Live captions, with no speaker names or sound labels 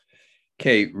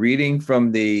Okay, reading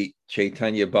from the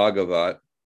Chaitanya Bhagavat,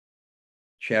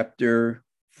 chapter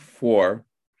 4,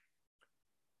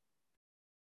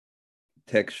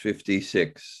 text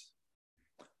 56.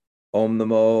 Om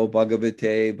Namo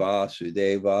Bhagavate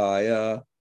Vasudevaya.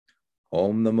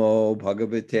 Om Namo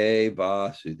Bhagavate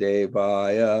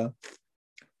Vasudevaya.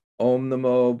 Om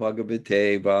Namo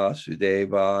Bhagavate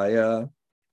Vasudevaya.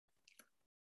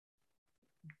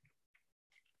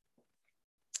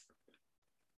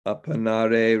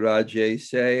 Apanare Raje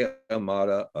Se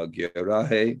Amara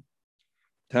Agyarahe.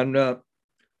 Tanra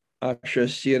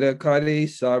Ashasira Kari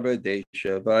Sarva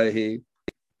Desha Vahi.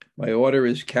 My order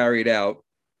is carried out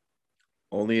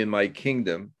only in my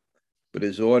kingdom, but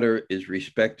his order is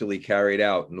respectfully carried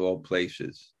out in all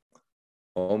places.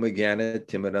 Om Gana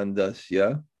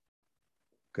Timarandasya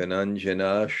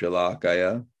Kananjana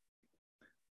Shalakaya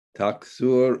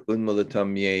Taksur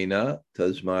Unmulatam Yena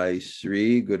Tasmai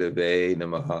Sri Gurave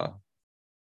Namaha.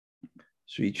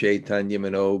 Sri Chaitanya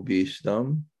Mano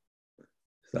Bhistam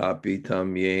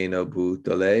Sapitam Yena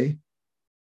Bhutale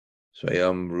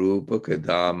Swayam Rupa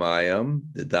Kadamayam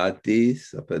Dadati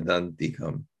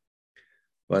Sapadantikam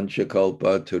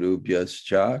Vanchakalpa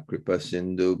Tarubhyascha Kripa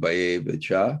Sindhu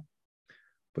Bhayevacha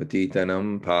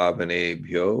Patitanam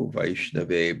Pavanebhyo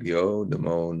Vaishnavebhyo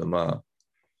Namo Namah.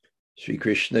 Sri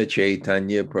Krishna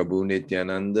Chaitanya Prabhu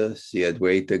Nityananda Sri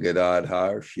Advaita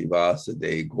Gadadhar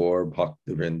Shivasade Gaur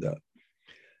Bhaktivinoda.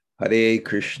 Hare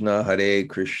Krishna,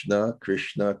 Krishna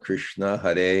Krishna,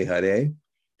 Hare Hare,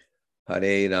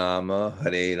 Hare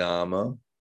Rama,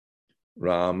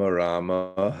 Rama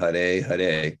Rama, Hare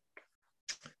Hare.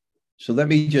 So let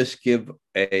me just give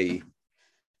a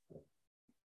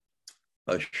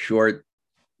short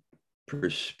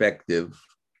perspective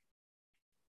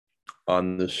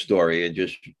on the story and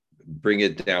just bring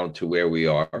it down to where we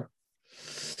are.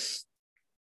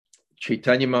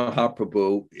 Chaitanya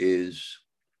Mahaprabhu is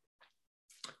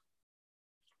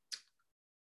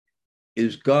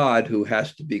God who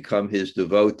has to become his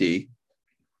devotee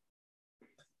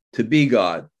to be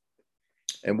God.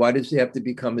 And why does he have to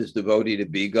become his devotee to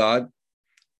be God?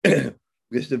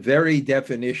 Because the very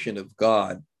definition of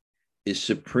God is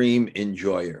supreme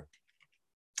enjoyer.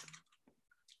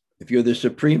 If you're the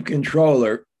supreme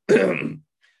controller, then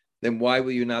why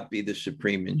will you not be the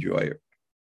supreme enjoyer?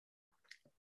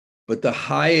 But the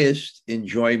highest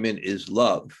enjoyment is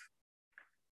love.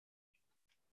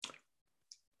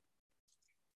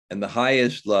 And the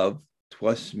highest love,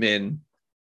 Twasmin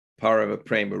Parama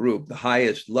Prema Rup, the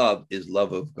highest love is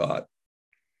love of God.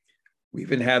 We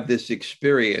even have this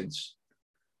experience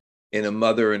in a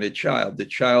mother and a child. The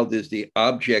child is the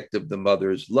object of the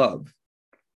mother's love.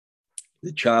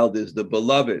 The child is the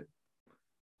beloved.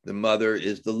 The mother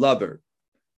is the lover.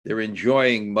 They're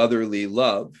enjoying motherly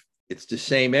love. It's the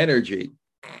same energy.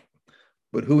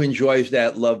 But who enjoys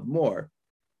that love more?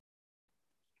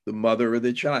 The mother or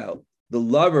the child? The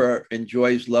lover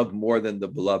enjoys love more than the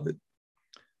beloved.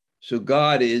 So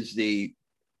God is the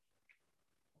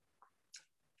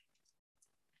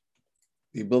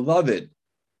beloved.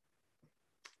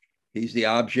 He's the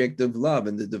object of love,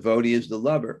 and the devotee is the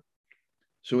lover.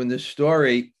 So in the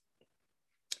story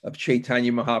of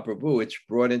Chaitanya Mahaprabhu, it's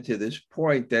brought into this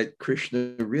point that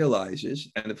Krishna realizes,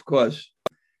 and of course,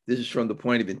 this is from the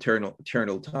point of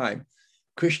eternal time.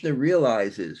 Krishna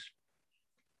realizes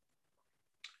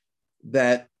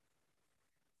that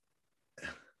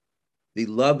the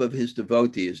love of his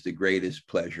devotee is the greatest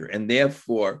pleasure, and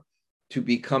therefore, to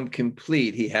become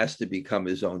complete, he has to become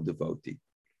his own devotee.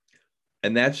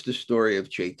 And that's the story of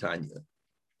Chaitanya.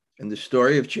 And the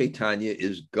story of Chaitanya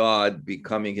is God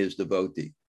becoming his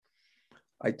devotee.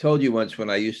 I told you once when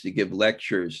I used to give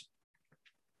lectures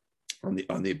on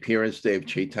the appearance day of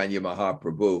Chaitanya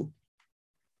Mahaprabhu,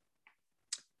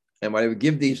 and when I would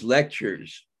give these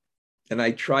lectures, and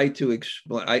I try to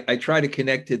explain, I try to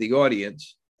connect to the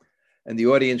audience, and the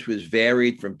audience was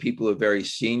varied from people who are very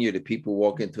senior to people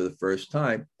walking for the first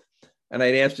time. And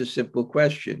I'd ask a simple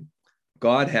question.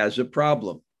 God has a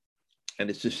problem, and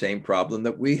it's the same problem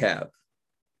that we have.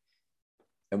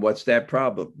 And what's that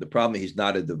problem? The problem is he's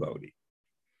not a devotee.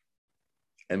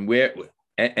 And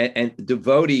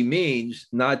devotee means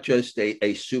not just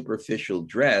a superficial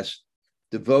dress.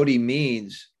 Devotee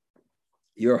means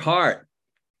your heart.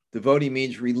 Devotee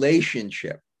means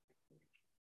relationship.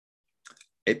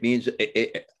 It means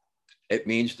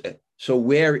so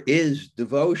where is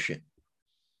devotion?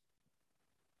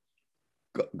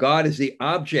 God is the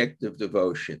object of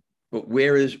devotion, but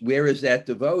where is that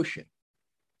devotion?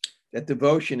 That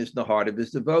devotion is in the heart of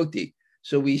his devotee.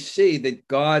 So we see that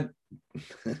God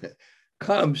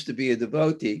comes to be a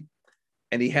devotee,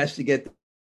 and he has to get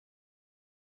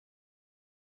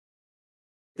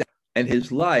And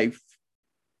his life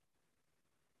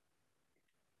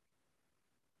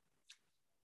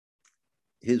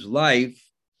is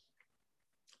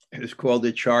called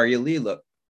the Charya Lila.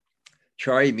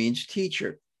 Charya means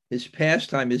teacher. His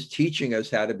pastime is teaching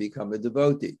us how to become a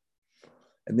devotee.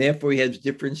 And therefore, he has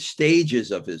different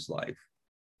stages of his life.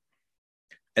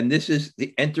 And this is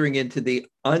the entering into the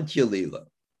Antya Lila.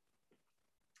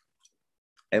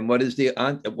 And what is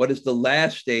the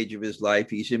last stage of his life?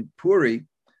 He's in Puri,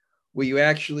 where you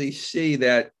actually see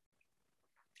that,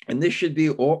 and this should be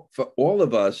for all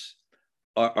of us,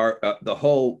 the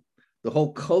whole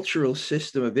cultural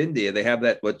system of India. They have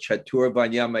that what Chatur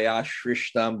Vanyamaya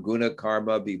Shrishtam Guna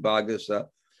Karma Vibhagasa,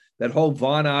 that whole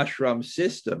Varna ashram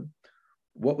system.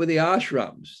 What were the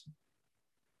ashrams?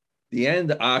 The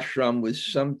end ashram was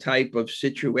some type of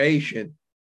situation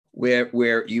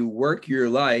where you work your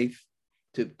life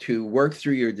to work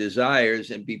through your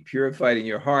desires and be purified in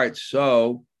your heart.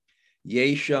 So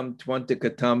Yesham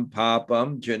Twantakatam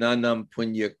Papam Jananam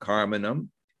Punya Karmanam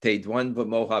Tedwan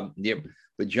Vamoha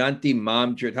Vajanti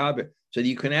Mam Jadhabe. So that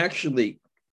you can actually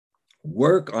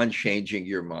work on changing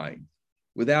your mind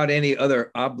without any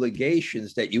other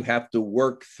obligations that you have to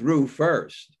work through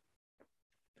first.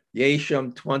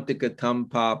 Yesham Twantakatam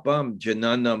Papam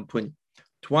Jananam Punya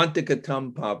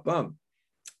Twantakatam Papam.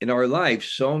 In our life,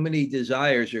 so many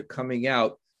desires are coming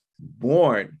out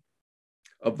born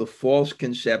of the false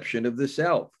conception of the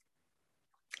self.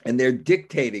 And they're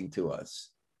dictating to us.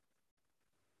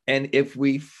 And if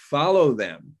we follow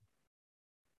them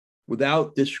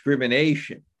without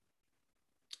discrimination,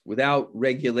 without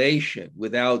regulation,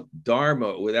 without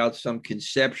dharma, without some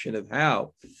conception of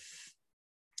how,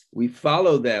 we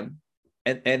follow them,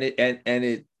 and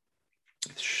it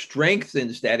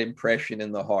strengthens that impression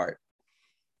in the heart,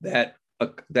 that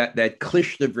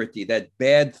klishnavritti, that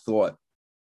bad thought,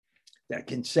 that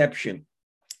conception,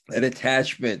 that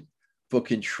attachment for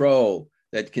control,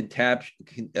 that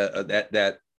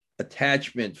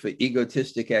attachment for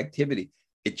egotistic activity.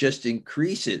 It just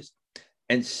increases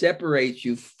and separates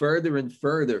you further and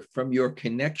further from your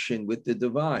connection with the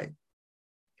divine.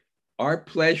 Our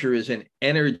pleasure is an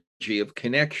energy of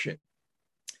connection.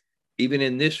 Even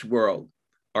in this world,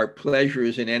 our pleasure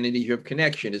is an energy of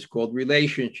connection. It's called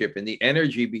relationship. And the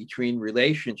energy between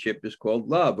relationship is called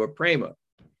love or prema.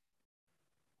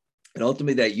 And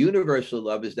ultimately, that universal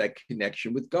love is that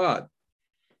connection with God,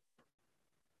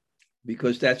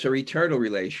 because that's our eternal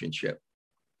relationship.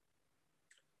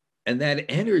 And that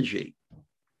energy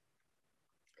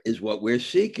is what we're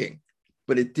seeking,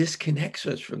 but it disconnects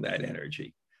us from that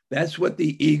energy. That's what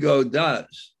the ego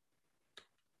does.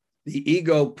 The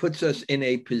ego puts us in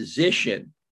a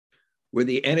position where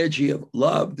the energy of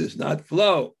love does not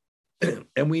flow.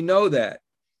 And we know that.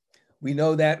 We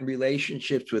know that in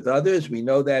relationships with others. We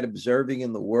know that observing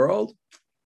in the world,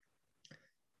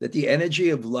 that the energy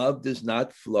of love does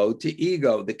not flow to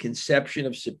ego. The conception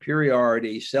of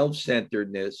superiority,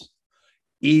 self-centeredness,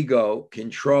 ego,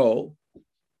 control.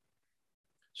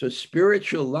 So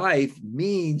spiritual life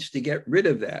means to get rid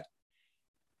of that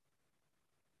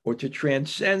or to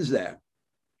transcend that.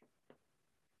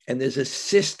 And there's a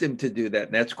system to do that,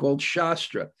 and that's called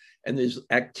Shastra. And there's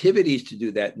activities to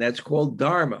do that, and that's called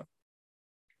Dharma.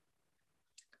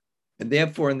 And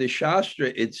therefore, in the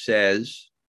Shastra, it says,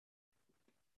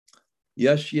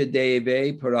 Yasya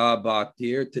Deve Para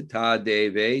Bhaktir Tata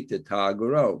Deve Tata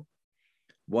Guru.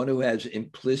 One who has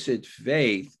implicit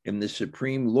faith in the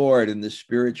Supreme Lord and the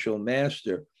spiritual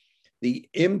master, the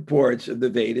imports of the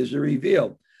Vedas are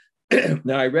revealed.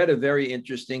 Now, I read a very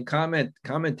interesting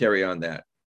commentary on that.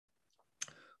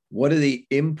 What are the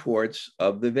imports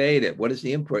of the Veda? What is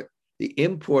the import? The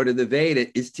import of the Veda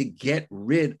is to get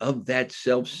rid of that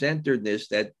self-centeredness,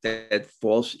 that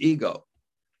false ego.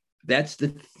 That's the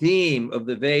theme of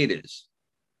the Vedas.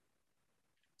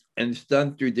 And it's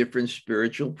done through different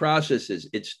spiritual processes.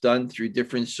 It's done through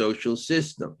different social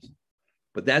systems.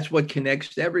 But that's what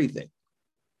connects everything.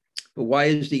 But why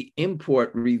is the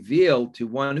import revealed to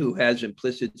one who has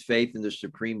implicit faith in the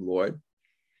Supreme Lord?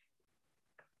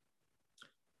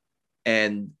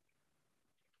 And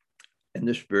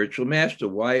the spiritual master.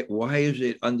 Why is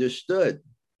it understood?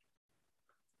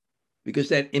 Because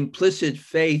that implicit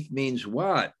faith means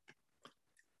what?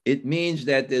 It means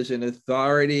that there's an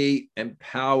authority and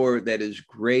power that is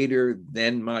greater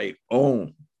than my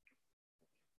own.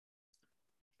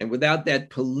 And without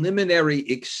that preliminary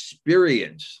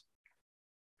experience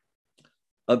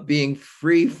of being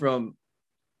free from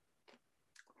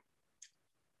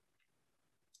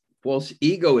false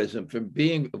egoism, from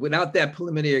being, without that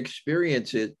preliminary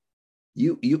experience,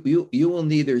 you will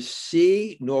neither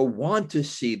see nor want to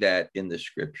see that in the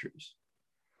scriptures.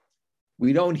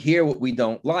 We don't hear what we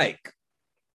don't like.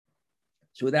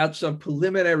 So without some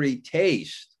preliminary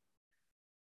taste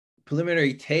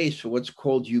for what's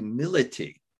called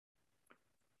humility,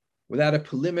 without a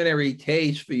preliminary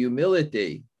taste for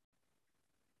humility,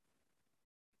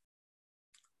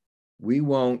 we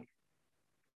won't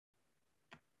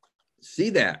see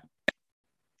that.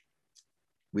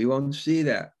 We won't see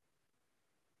that.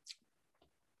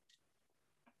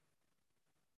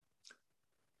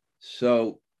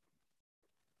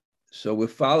 So we're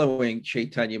following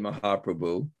Chaitanya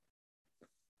Mahaprabhu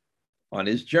on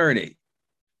his journey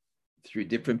through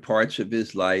different parts of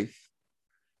his life.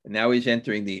 And now he's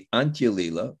entering the Antya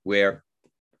Lila, where,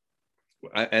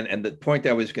 and the point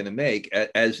I was going to make,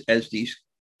 as these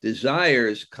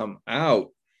desires come out,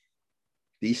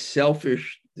 these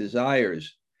selfish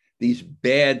desires, these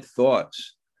bad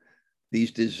thoughts, these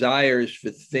desires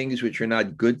for things which are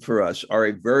not good for us, our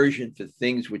aversion for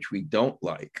things which we don't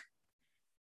like.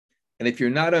 And if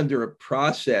you're not under a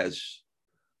process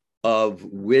of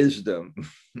wisdom,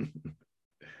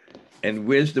 and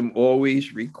wisdom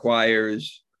always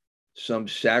requires some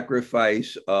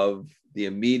sacrifice of the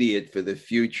immediate for the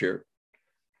future.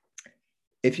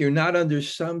 If you're not under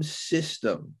some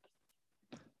system,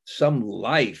 some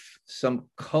life, some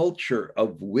culture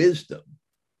of wisdom,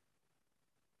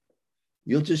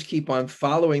 you'll just keep on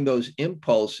following those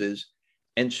impulses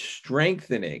and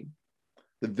strengthening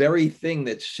the very thing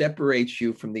that separates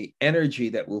you from the energy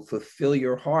that will fulfill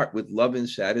your heart with love and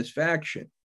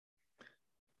satisfaction.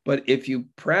 But if you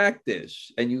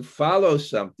practice and you follow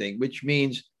something, which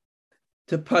means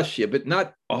tapasya, but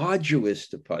not arduous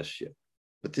tapasya,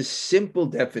 but the simple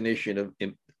definition of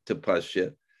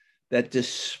tapasya, that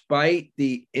despite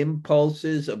the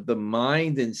impulses of the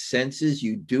mind and senses,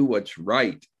 you do what's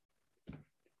right.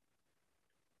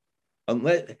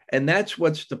 And that's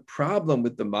what's the problem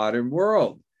with the modern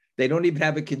world. They don't even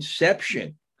have a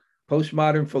conception.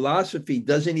 Postmodern philosophy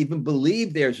doesn't even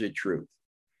believe there's a truth.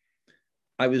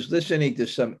 I was listening to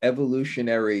some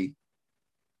evolutionary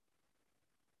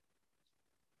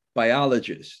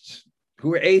biologists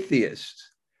who are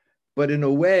atheists, but in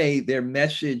a way, their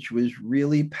message was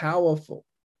really powerful.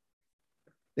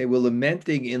 They were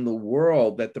lamenting in the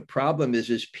world that the problem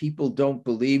is people don't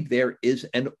believe there is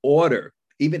an order.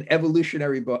 Even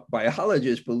evolutionary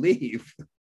biologists believe,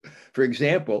 for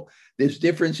example, there's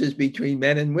differences between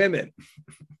men and women.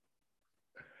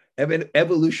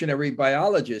 Evolutionary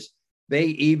biologists, they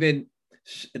even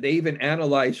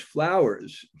analyze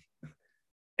flowers,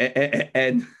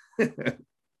 and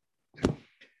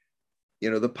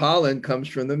the pollen comes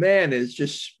from the man, and it's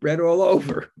just spread all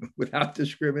over without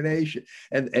discrimination.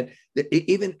 And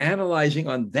even analyzing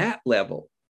on that level,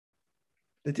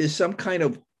 that there's some kind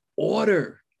of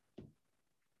order.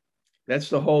 That's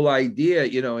the whole idea.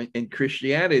 In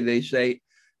Christianity, they say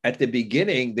at the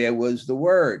beginning there was the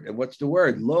word. And what's the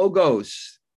word?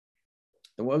 Logos.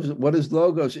 And what is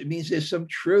logos? It means there's some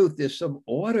truth, there's some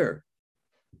order.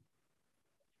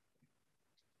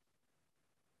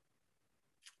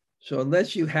 So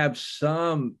unless you have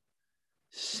some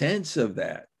sense of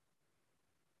that,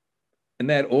 and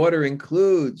that order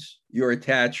includes your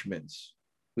attachments,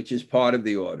 which is part of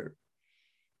the order,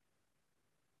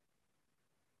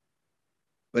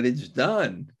 but it's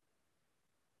done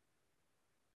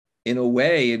in a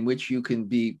way in which you can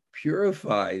be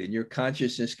purified and your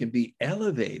consciousness can be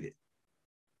elevated.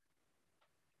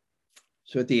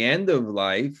 So at the end of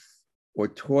life, or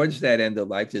towards that end of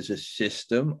life, there's a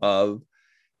system of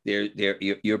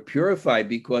you're purified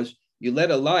because you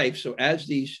led a life. So as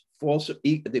these false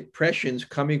depressions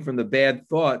coming from the bad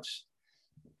thoughts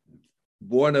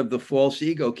born of the false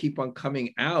ego keep on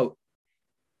coming out,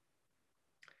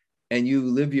 and you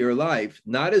live your life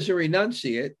not as a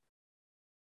renunciate,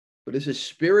 but as a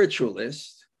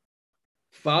spiritualist,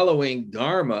 following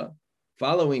dharma,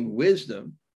 following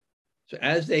wisdom. So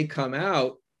as they come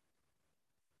out,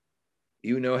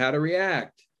 you know how to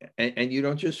react, and you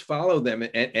don't just follow them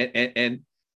and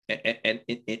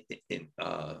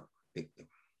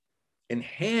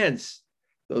enhance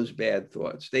those bad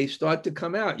thoughts. They start to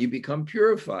come out. You become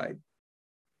purified.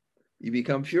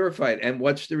 And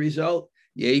what's the result?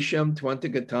 Yesham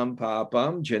twantagatam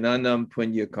papam jananam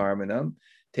punya karmanam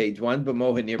tejwan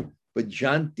b'mohanir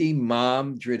bhajanti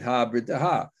mam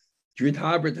dridhabrataha.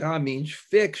 Dridhabrataha means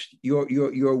fixed.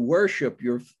 Your worship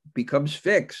becomes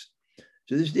fixed.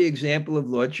 So this is the example of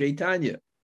Lord Chaitanya.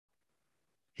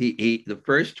 He the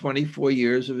first 24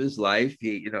 years of his life,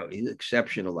 he's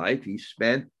exceptional life. He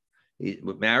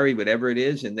married, whatever it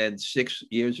is, and then 6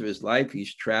 years of his life,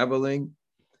 he's traveling.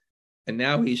 And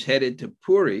now he's headed to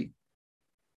Puri.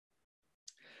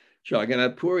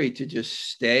 Jagannath Puri, to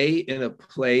just stay in a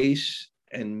place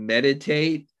and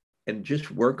meditate and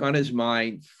just work on his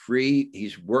mind free.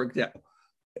 He's worked out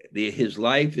his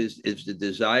life, is the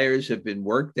desires have been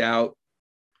worked out,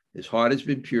 his heart has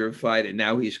been purified, and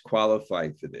now he's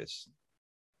qualified for this.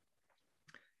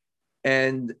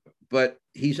 But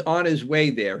he's on his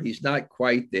way there. He's not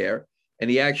quite there. And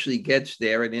he actually gets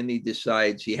there, and then he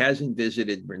decides he hasn't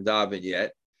visited Vrindavan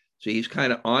yet. So he's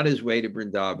kind of on his way to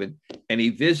Vrindavan, and he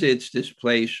visits this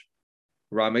place,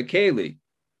 Ramakeli.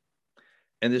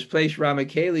 And this place,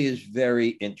 Ramakeli, is very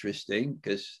interesting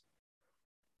because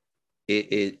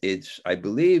it's, I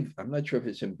believe, I'm not sure if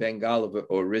it's in Bengal or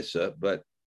Orissa, but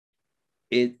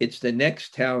it's the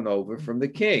next town over from the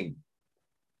king,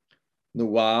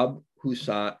 Nawab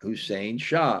Hussain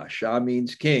Shah. Shah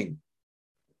means king.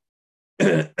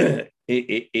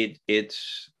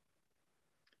 It's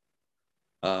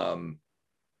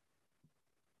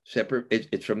separate.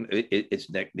 It's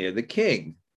near the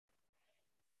king.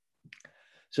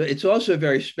 So it's also a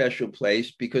very special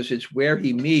place because it's where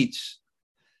he meets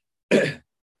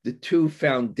the two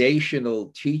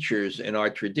foundational teachers in our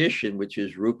tradition, which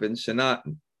is Rupa and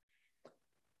Sanatan.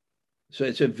 So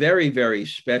it's a very, very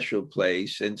special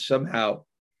place. And somehow,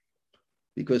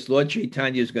 because Lord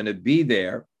Chaitanya is going to be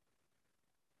there,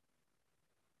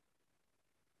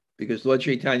 and because Lord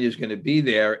Chaitanya is going to be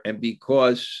there, and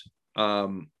because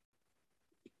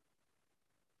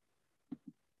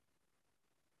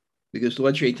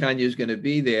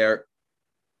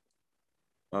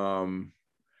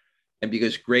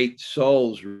great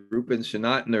souls, Rupa and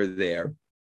Sanatan, are there,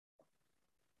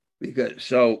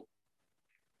 so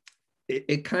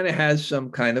it kind of has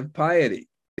some kind of piety.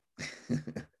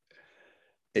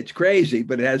 It's crazy,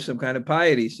 but it has some kind of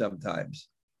piety sometimes.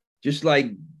 Just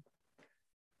like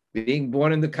being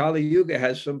born in the Kali Yuga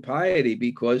has some piety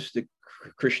because the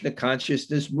Krishna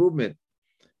consciousness movement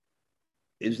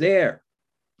is there.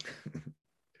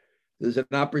 There's an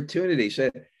opportunity. So,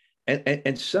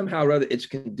 and somehow or other, it's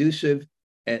conducive,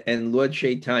 and Lord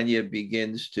Chaitanya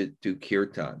begins to do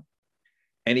kirtan.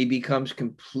 And he becomes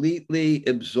completely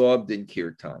absorbed in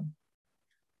kirtan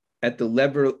at the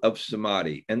level of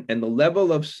samadhi. And the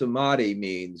level of samadhi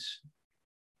means,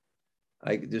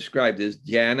 I described as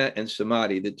dhyana and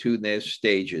samadhi, the two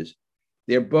stages.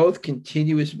 They're both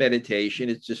continuous meditation.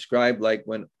 It's described like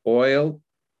when oil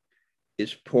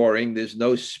is pouring, there's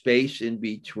no space in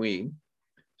between.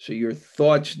 So your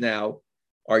thoughts now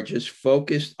are just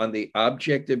focused on the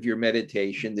object of your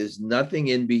meditation. There's nothing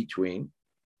in between.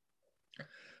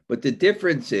 But the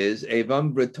difference is,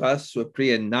 evam vrita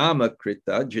swapriya nama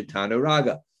krita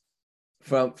jitanuraga.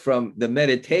 From the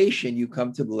meditation, you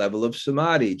come to the level of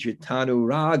samadhi,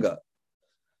 jitanuraga.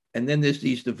 And then there's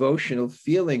these devotional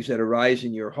feelings that arise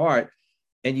in your heart,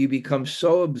 and you become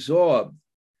so absorbed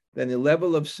that in the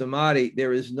level of samadhi,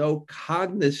 there is no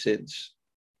cognizance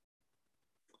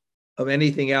of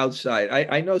anything outside.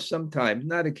 I know sometimes,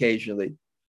 not occasionally,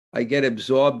 I get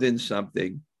absorbed in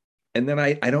something, and then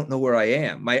I don't know where I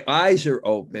am. My eyes are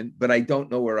open, but I don't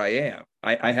know where I am.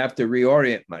 I have to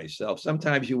reorient myself.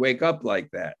 Sometimes you wake up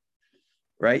like that,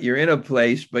 right? You're in a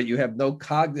place, but you have no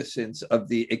cognizance of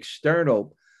the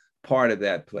external part of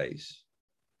that place.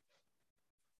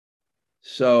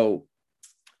 So,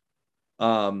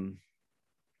 so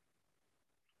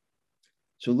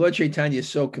Lord Chaitanya is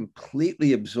so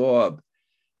completely absorbed,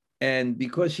 and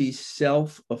because he's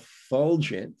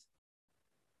self-effulgent,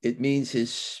 it means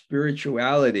his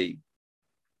spirituality,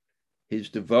 his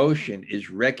devotion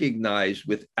is recognized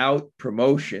without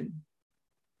promotion.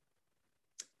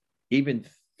 Even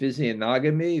his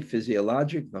physiognomy,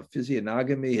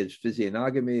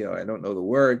 or I don't know the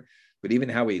word, but even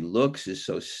how he looks is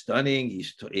so stunning.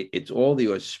 It's all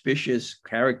the auspicious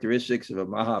characteristics of a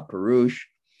Mahapurush.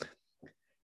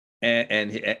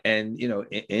 And you know,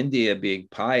 in India, being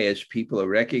pious, people are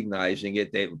recognizing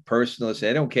it. They personalists,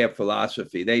 they don't care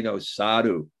philosophy. They know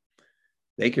sadhu.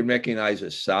 They can recognize a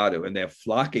sadhu, and they're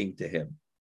flocking to him.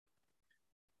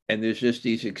 And there's just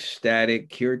these ecstatic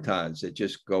kirtans that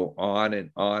just go on and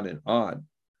on and on.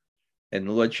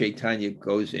 And Lord Chaitanya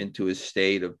goes into a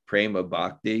state of prema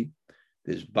bhakti.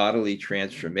 There's bodily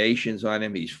transformations on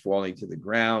him. He's falling to the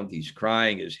ground. He's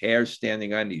crying. His hair's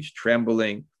standing on. He's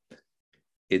trembling.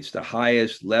 It's the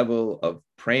highest level of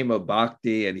prema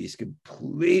bhakti, and he's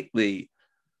completely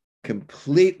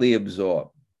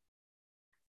absorbed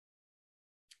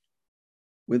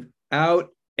without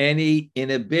any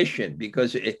inhibition,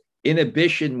 because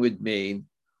inhibition would mean,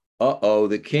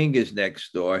 the king is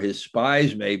next door. His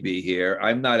spies may be here.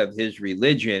 I'm not of his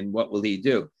religion. What will he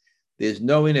do? There's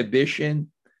no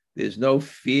inhibition. There's no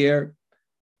fear.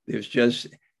 There's just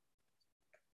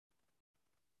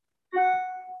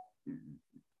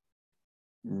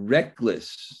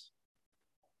reckless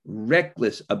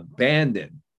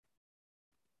abandon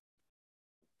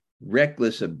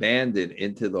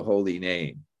into the holy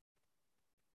name.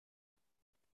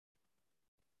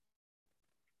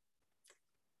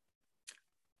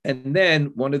 And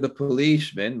then one of the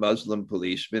policemen, Muslim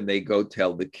policemen, they go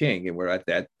tell the king, and we're at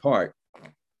that part.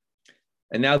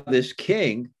 And now this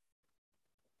king,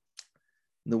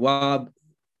 Nawab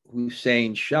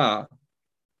Hussein Shah,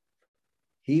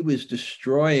 he was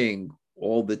destroying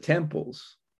all the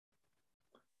temples.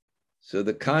 So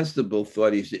the constable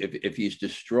thought if he's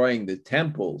destroying the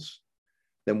temples,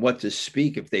 then what to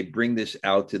speak if they bring this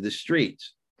out to the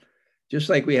streets? Just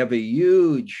like we have a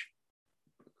huge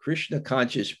Krishna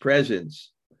conscious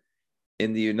presence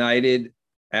in the United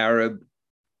Arab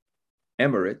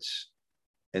Emirates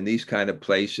and these kind of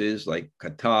places like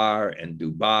Qatar and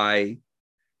Dubai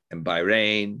and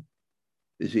Bahrain.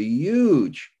 There's a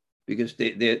huge, because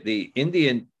the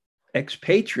Indian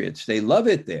expatriates, they love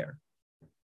it there.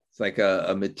 It's like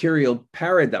a material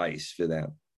paradise for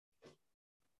them.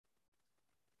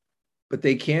 But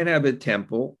they can't have a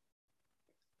temple.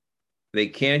 They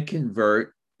can't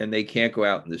convert, and they can't go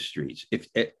out in the streets.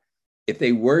 If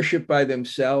they worship by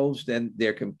themselves, then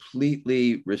they're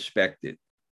completely respected.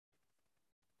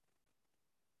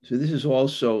 So this is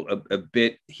also a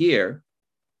bit here,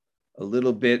 a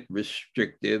little bit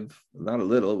restrictive, not a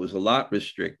little, it was a lot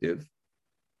restrictive.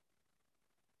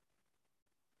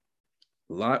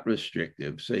 A lot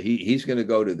restrictive. So he's going to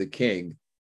go to the king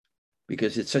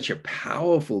because it's such a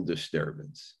powerful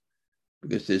disturbance,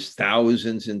 because there's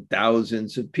thousands and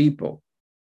thousands of people.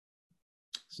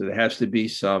 So there has to be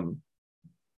some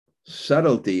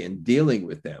subtlety in dealing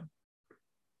with them.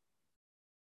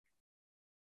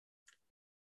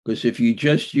 Because if you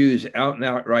just use out and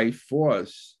outright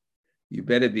force, you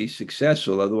better be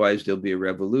successful, otherwise there'll be a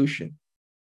revolution.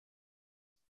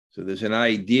 So there's an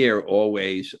idea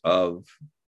always of,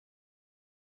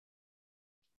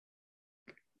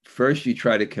 first you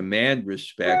try to command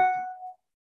respect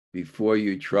before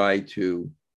you try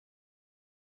to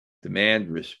demand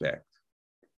respect.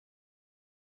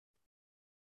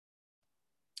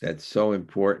 That's so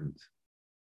important.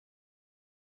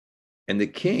 And the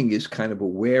king is kind of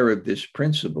aware of this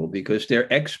principle because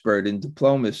they're expert in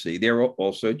diplomacy. They're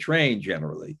also trained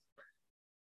generally.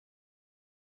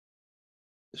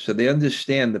 So they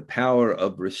understand the power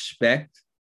of respect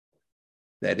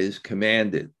that is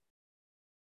commanded.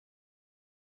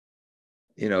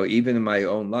 You know, even in my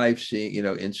own life, seeing, you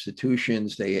know,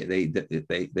 institutions,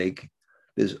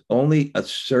 there's only a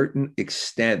certain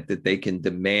extent that they can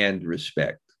demand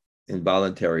respect in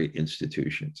voluntary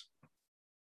institutions.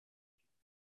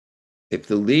 If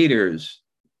the leaders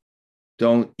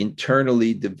don't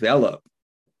internally develop,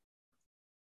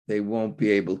 they won't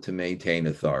be able to maintain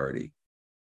authority.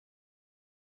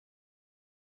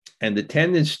 And the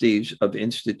tendencies of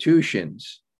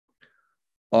institutions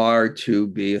are to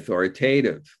be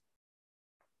authoritative.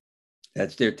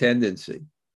 That's their tendency.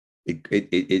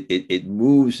 It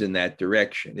moves in that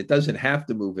direction. It doesn't have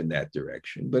to move in that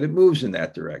direction, but it moves in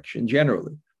that direction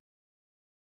generally.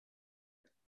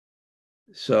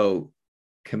 So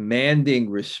commanding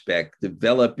respect,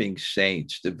 developing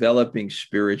saints, developing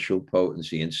spiritual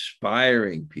potency,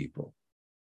 inspiring people.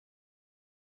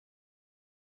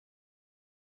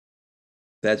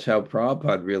 That's how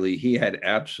Prabhupada really, he had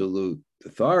absolute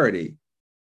authority,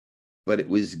 but it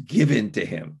was given to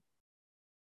him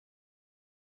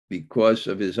because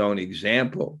of his own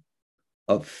example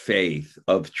of faith,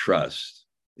 of trust.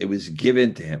 It was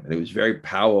given to him, and it was very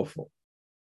powerful.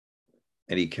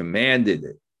 And he commanded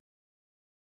it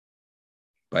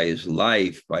by his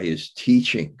life, by his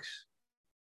teachings.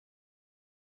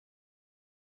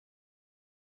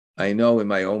 I know in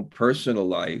my own personal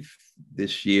life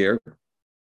this year,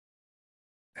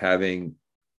 having,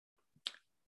 at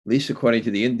least according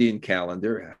to the Indian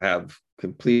calendar, have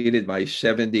completed my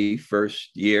 71st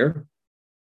year.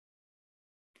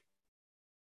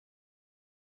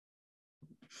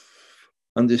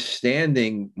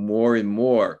 Understanding more and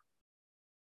more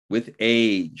with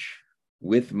age,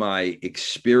 with my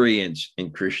experience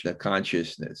in Krishna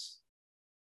consciousness,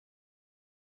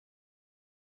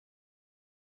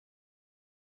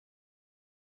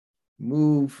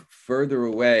 move further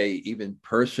away, even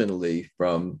personally,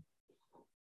 from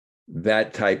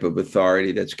that type of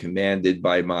authority that's commanded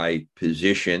by my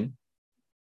position,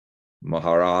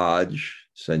 Maharaj,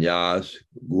 Sannyas,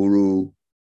 Guru,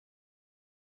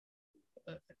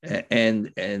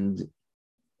 and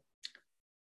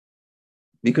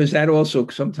because that also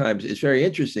sometimes is very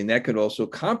interesting, that could also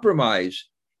compromise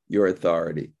your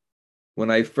authority. When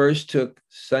I first took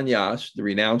sannyas, the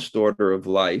renounced order of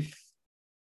life,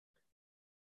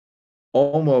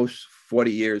 almost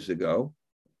 40 years ago,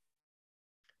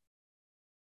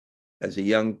 as a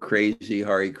young, crazy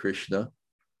Hare Krishna,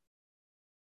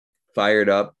 fired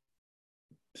up,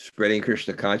 spreading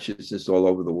Krishna consciousness all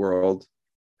over the world.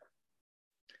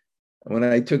 When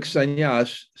I took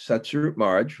sannyas, Satsvarup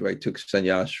Maharaj, who I took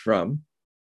sannyas from,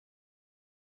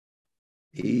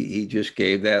 he just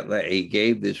gave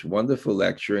this wonderful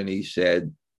lecture, and he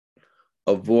said,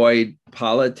 avoid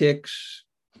politics.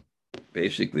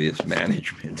 Basically, it's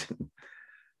management.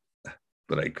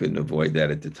 But I couldn't avoid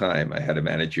that at the time. I had a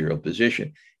managerial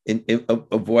position.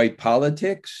 Avoid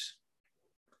politics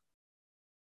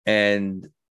and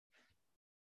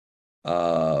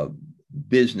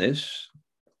business,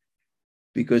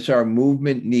 because our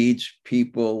movement needs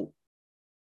people,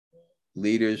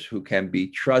 leaders who can be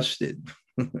trusted.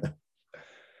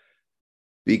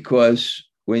 Because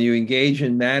when you engage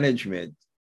in management,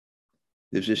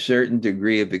 there's a certain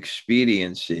degree of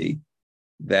expediency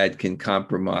that can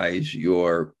compromise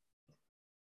your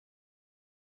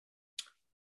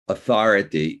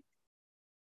authority.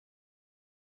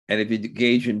 And if you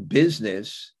engage in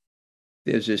business,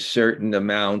 there's a certain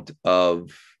amount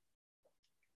of,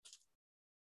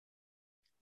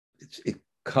 it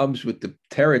comes with the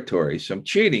territory. Some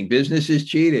cheating. Business is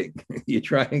cheating. You're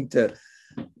trying to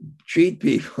cheat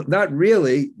people. Not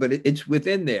really, but it's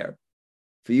within there.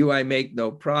 For you, I make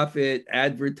no profit,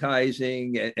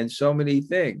 advertising, and so many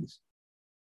things.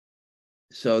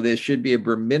 So there should be a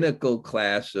Brahminical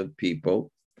class of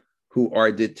people who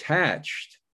are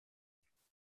detached.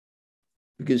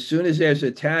 Because as soon as there's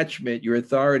attachment, your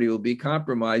authority will be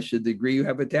compromised to the degree you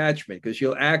have attachment, because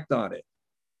you'll act on it.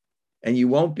 And you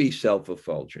won't be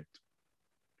self-effulgent.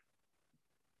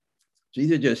 So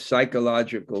these are just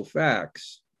psychological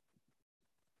facts.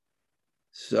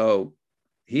 So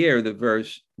here, the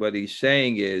verse, what he's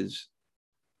saying is,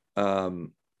 and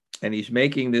he's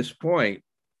making this point,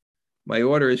 my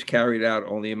order is carried out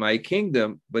only in my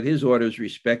kingdom, but his order is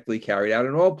respectfully carried out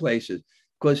in all places.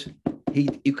 Because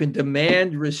you can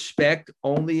demand respect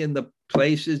only in the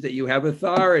places that you have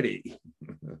authority.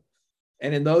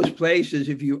 And in those places,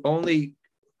 if you only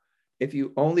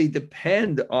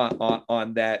depend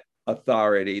on that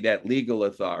authority, that legal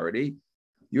authority,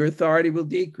 your authority will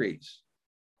decrease.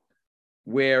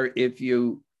 Where if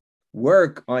you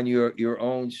work on your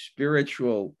own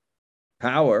spiritual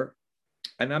power,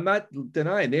 and I'm not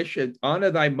denying, this should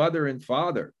honor thy mother and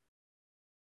father.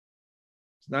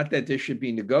 It's not that this should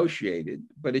be negotiated,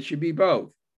 but it should be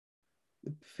both.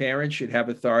 The parents should have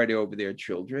authority over their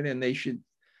children, and they should,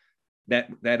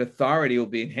 that authority will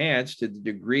be enhanced to the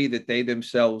degree that they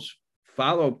themselves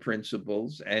follow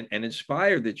principles and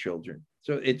inspire the children.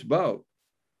 So it's both.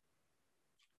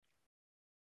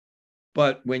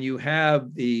 But when you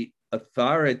have the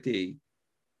authority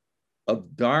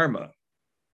of dharma,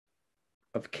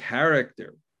 of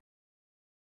character,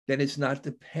 then it's not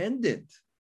dependent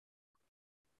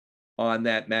on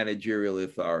that managerial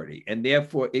authority. And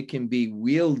therefore, it can be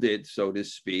wielded, so to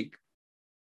speak.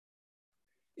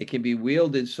 It can be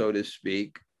wielded, so to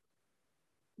speak,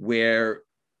 wherever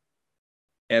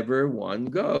one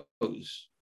goes.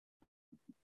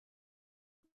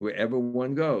 Wherever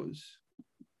one goes.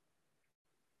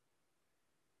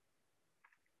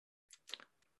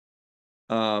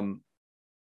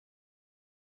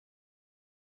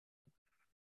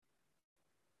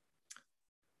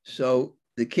 So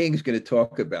the king's going to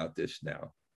talk about this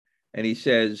now. And he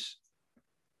says,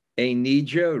 E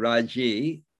nija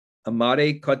raji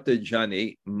amare kata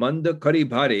jani manda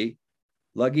karibhari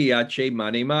lagiyache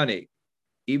mani mani.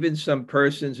 Even some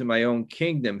persons in my own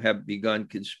kingdom have begun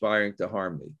conspiring to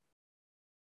harm me.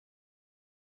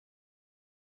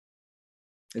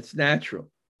 It's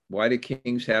natural. Why do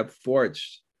kings have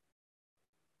forts?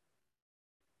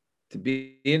 To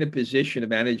be in a position of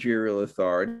managerial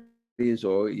authority is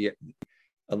always,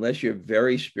 unless you're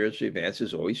very spiritually advanced,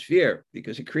 is always fear,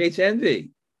 because it creates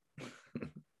envy.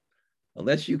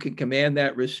 Unless you can command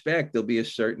that respect, there'll be a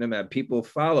certain amount of people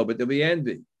follow, but there'll be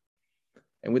envy.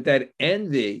 And with that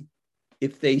envy,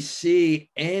 if they see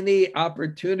any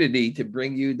opportunity to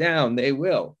bring you down, they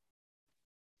will.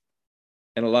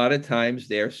 And a lot of times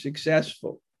they're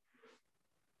successful.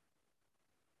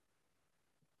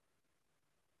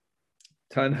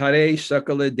 Tanhare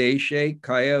sakala deshe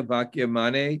kaya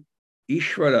vakyamane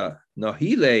ishvara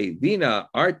nahile vina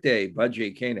arte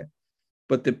bhajekena.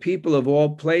 But the people of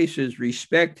all places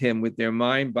respect him with their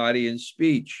mind, body, and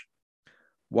speech.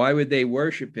 Why would they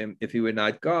worship him if he were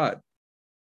not God?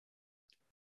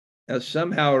 Now,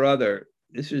 somehow or other,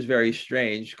 this is very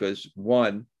strange, because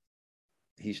one,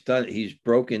 he's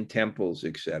broken temples,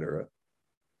 etc.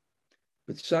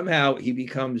 But somehow he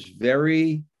becomes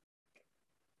very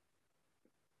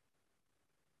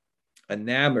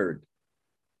enamored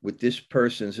with this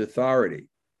person's authority,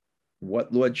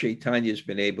 what Lord Chaitanya has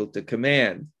been able to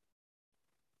command.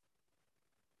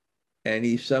 And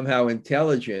he's somehow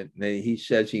intelligent, and he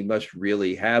says he must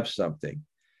really have something.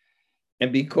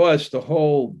 And because the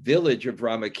whole village of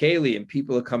Ramakeli and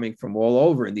people are coming from all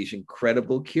over in these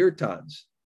incredible kirtans,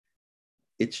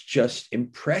 it's just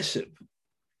impressive.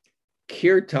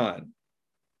 Kirtan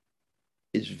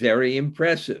is very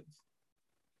impressive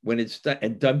when it's done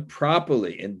and done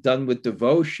properly and done with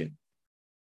devotion.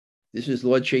 This is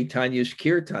Lord Chaitanya's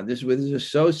kirtan. This is with his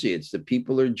associates. The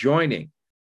people are joining.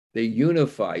 They're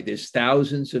unified. There's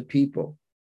thousands of people.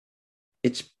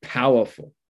 It's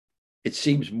powerful. It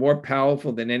seems more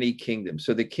powerful than any kingdom.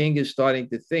 So the king is starting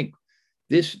to think,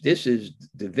 this is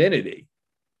divinity.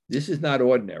 This is not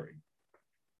ordinary.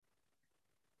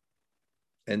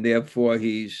 And therefore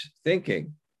he's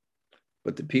thinking,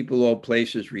 but the people of all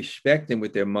places respect him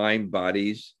with their mind,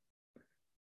 bodies,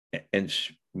 and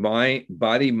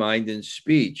body, mind, and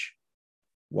speech.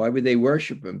 Why would they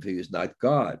worship him if he is not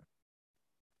God?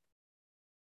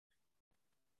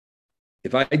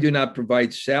 If I do not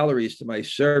provide salaries to my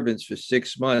servants for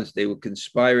 6 months, they will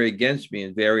conspire against me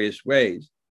in various ways.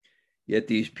 Yet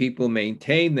these people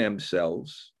maintain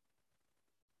themselves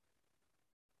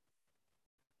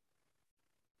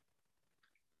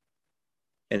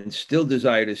and still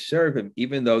desire to serve him,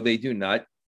 even though they do not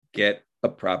get a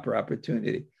proper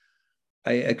opportunity.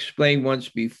 I explained once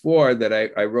before that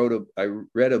I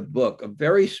read a book, a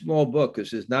very small book, because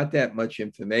there's not that much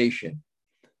information,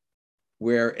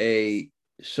 where a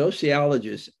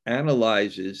sociologist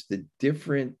analyzes the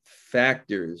different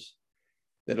factors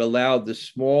that allowed the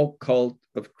small cult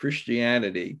of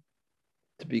Christianity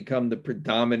to become the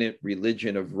predominant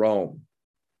religion of Rome,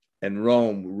 and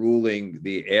Rome ruling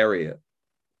the area.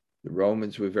 The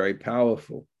Romans were very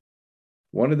powerful.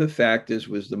 One of the factors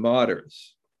was the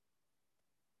martyrs.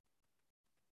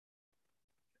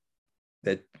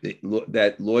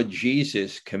 That Lord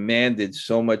Jesus commanded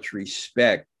so much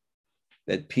respect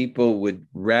that people would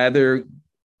rather,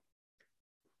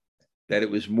 that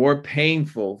it was more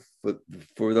painful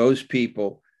for those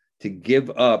people to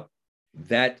give up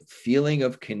that feeling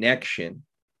of connection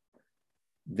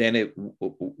than it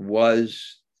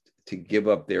was to give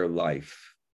up their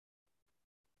life.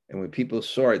 And when people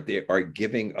saw it, they are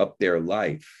giving up their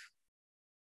life.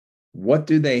 What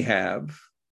do they have?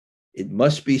 It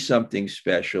must be something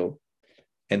special.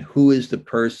 And who is the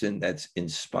person that's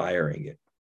inspiring it?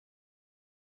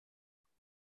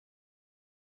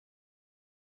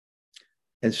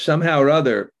 And somehow or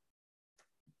other,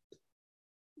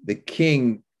 the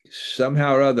king,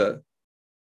 somehow or other,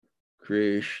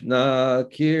 Krishna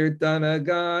Kirtana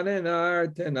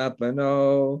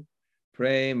Gananartanapano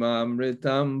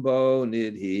Premamritambo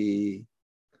Nidhi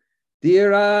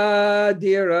Dira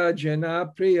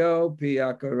Janapriyo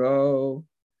Piyakaro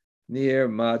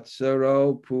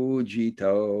Nirmatsaro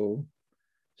Pujito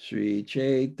Sri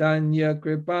Chaitanya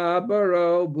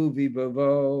Kripabaro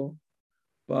Bhuvibhavo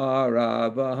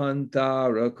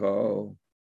Paravahantarako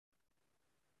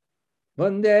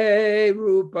Vande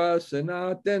Rupa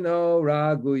Sanatano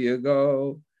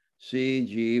Raghuyago Sri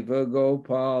Jiva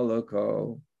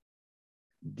Gopalako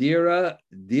Dira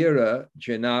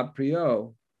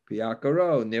Janapriyo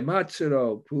Piyakaro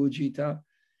Nimatsuro Pujita.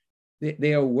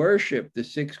 They are worshipped, the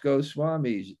 6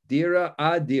 Goswamis, Dira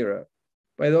Adira,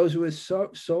 by those who are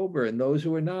sober and those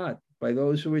who are not, by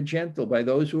those who are gentle, by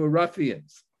those who are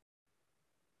ruffians.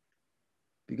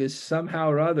 Because somehow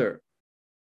or other,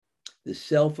 the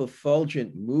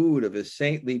self-effulgent mood of a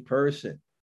saintly person,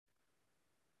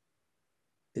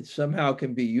 it somehow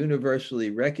can be universally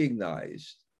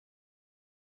recognized.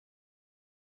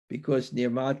 Because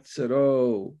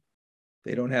Nirmatsaro,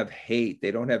 they don't have hate,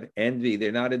 they don't have envy,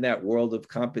 they're not in that world of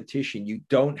competition. You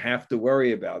don't have to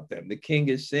worry about them. The king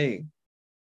is saying,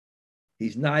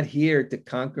 he's not here to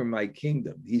conquer my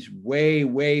kingdom. He's way,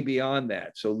 way beyond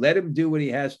that. So let him do what he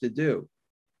has to do.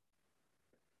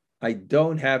 I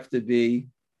don't have to be.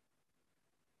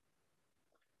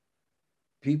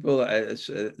 People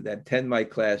that attend my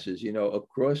classes,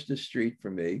 across the street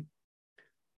from me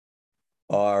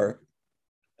are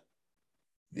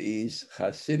these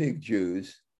Hasidic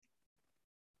Jews,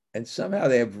 and somehow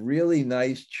they have really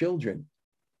nice children.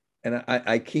 And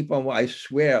I keep on, I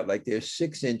swear, like they're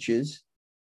 6 inches.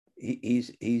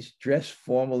 He's dressed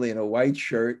formally in a white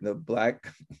shirt and a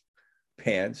black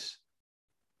pants.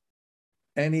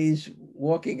 And he's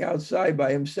walking outside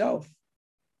by himself.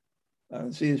 I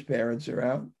don't see his parents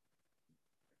around.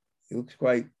 He looks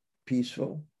quite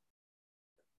peaceful.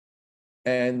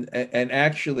 And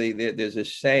actually, there's a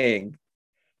saying,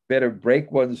 better break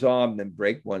one's arm than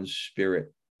break one's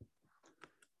spirit.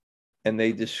 And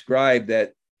they describe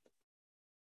that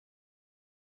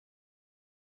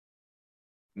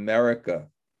America,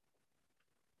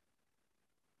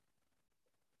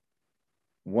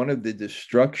 one of the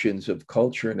destructions of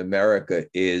culture in America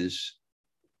is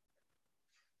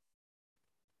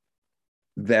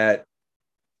that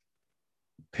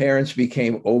parents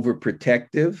became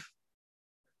overprotective,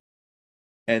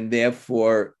 and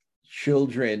therefore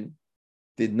children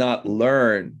did not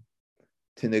learn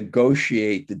to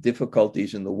negotiate the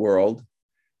difficulties in the world.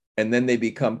 And then they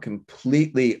become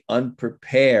completely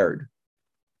unprepared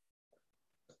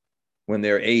when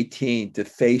they're 18 to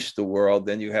face the world.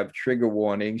 Then you have trigger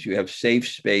warnings, you have safe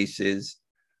spaces.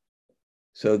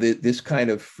 So this kind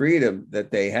of freedom that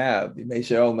they have, you may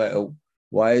say,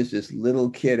 why is this little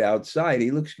kid outside?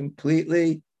 He looks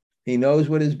completely, he knows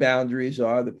what his boundaries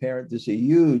are. The parent does a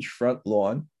huge front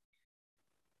lawn.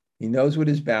 He knows what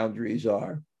his boundaries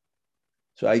are.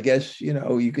 So I guess,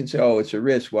 you can say, it's a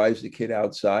risk. Why is the kid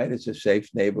outside? It's a safe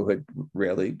neighborhood,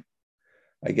 really.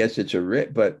 I guess it's a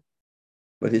risk, but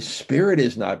his spirit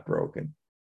is not broken.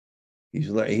 He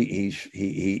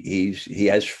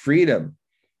has freedom.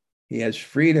 He has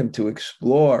freedom to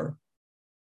explore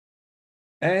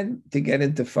and to get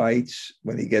into fights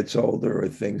when he gets older or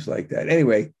things like that.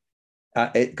 Anyway,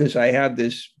 because I have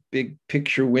this big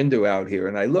picture window out here,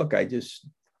 and I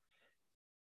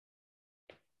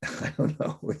don't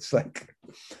know. It's like,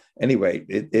 anyway,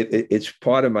 it's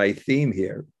part of my theme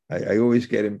here. I always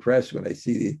get impressed when I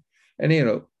see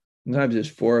and sometimes there's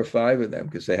 4 or 5 of them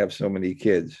because they have so many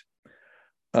kids.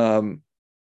 Therefore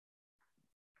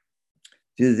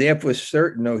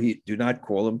certain, no, do not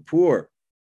call him poor.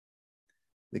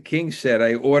 The king said,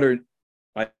 I order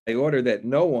that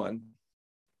no one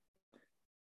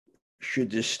should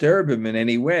disturb him in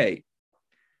any way.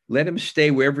 Let him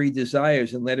stay wherever he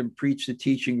desires, and let him preach the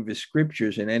teaching of his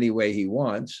scriptures in any way he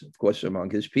wants, of course,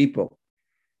 among his people.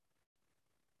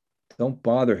 Don't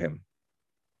bother him.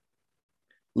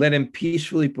 Let him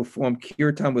peacefully perform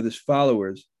kirtan with his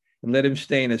followers, and let him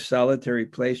stay in a solitary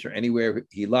place or anywhere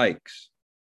he likes.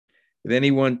 If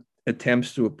anyone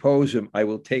attempts to oppose him, I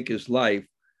will take his life,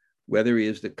 whether he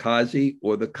is the Qazi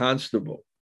or the constable.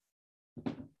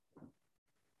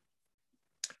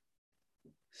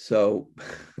 So,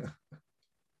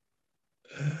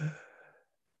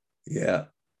 yeah.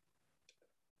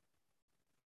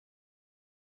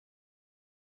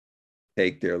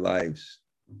 Take their lives.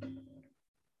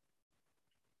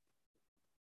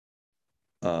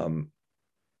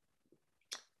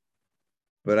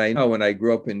 But I know when I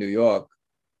grew up in New York,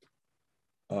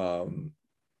 in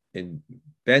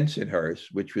Bensonhurst,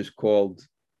 which was called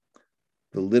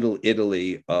the Little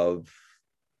Italy of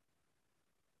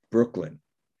Brooklyn.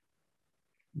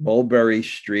 Mulberry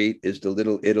Street is the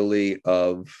Little Italy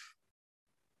of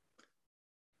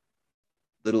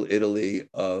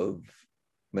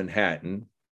Manhattan.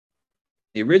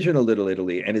 The original Little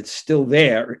Italy, and it's still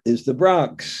there, is the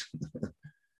Bronx,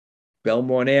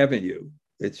 Belmont Avenue.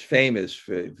 It's famous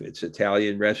for its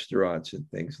Italian restaurants and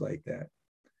things like that.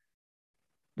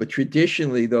 But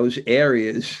traditionally, those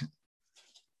areas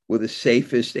were the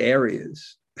safest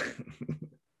areas.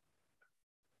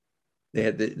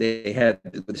 They had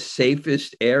the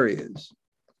safest areas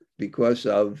because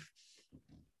of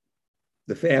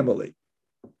the family.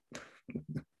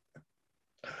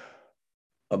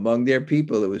 Among their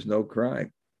people, there was no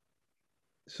crime.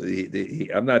 So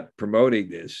I'm not promoting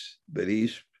this, but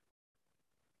this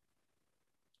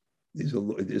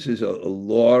is a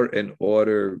law and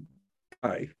order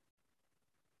guy.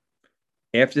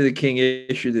 After the king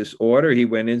issued this order, he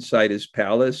went inside his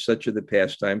palace. Such are the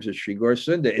pastimes of Sri Gaur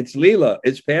Sundar. It's Leela,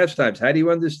 it's pastimes. How do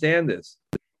you understand this?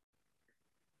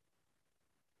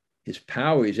 His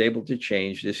power, he's able to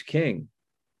change this king.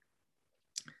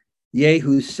 Ye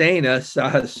Hussaina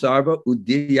Sahasarva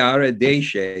Udiyara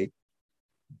Deshe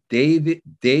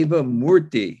Deva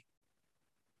Murti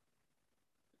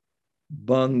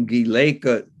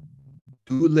Bangileka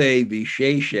Dule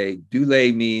Visheshe.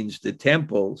 Dule means the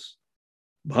temples.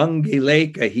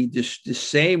 Bhangileka, the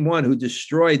same one who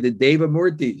destroyed the Deva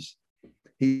Murtis.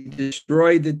 He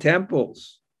destroyed the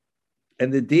temples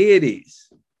and the deities.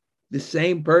 The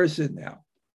same person now.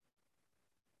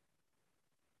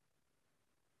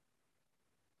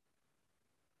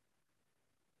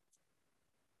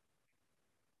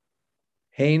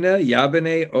 Hena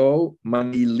Yabane O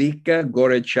Manilika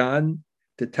Gorachan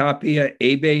Tatapia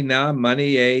Ebe Na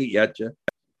Maniye Yacha.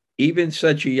 Even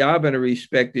such a Yavana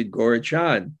respected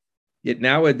Gorachan, Yet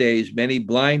nowadays, many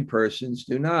blind persons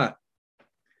do not.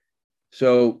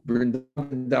 So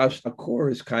Vrindavan Das Thakur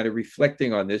is kind of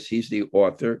reflecting on this. He's the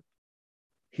author.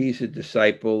 He's a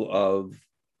disciple of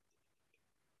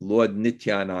Lord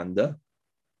Nityananda.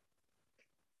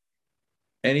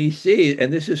 And he sees,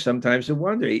 and this is sometimes a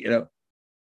wonder,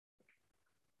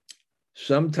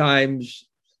 sometimes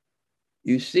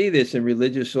you see this in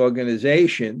religious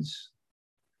organizations.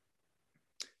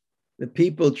 The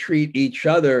people treat each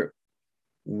other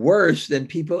worse than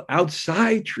people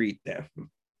outside treat them.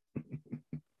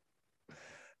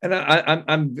 And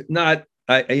I'm not,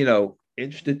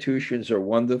 institutions are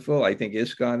wonderful. I think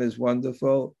ISKCON is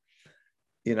wonderful.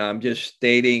 I'm just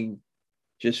stating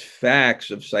just facts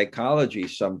of psychology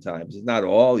sometimes. It's not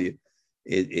all. You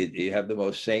have the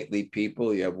most saintly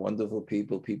people. You have wonderful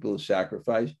people, people who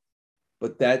sacrifice.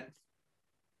 But that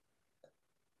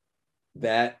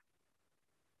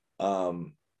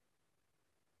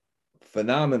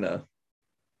phenomena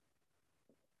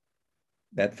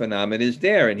is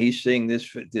there, and he's seeing this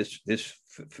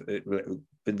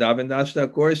Vrindavan Das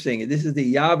Thakur is saying this is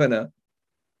the Yavana.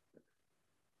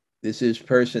 This is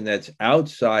person that's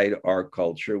outside our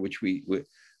culture, which we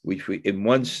in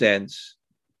one sense,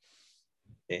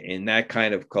 in that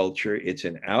kind of culture, it's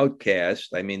an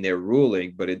outcast. I mean, they're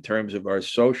ruling, but in terms of our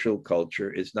social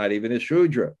culture, it's not even a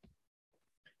Shudra.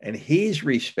 And he's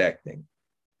respecting.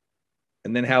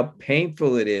 And then how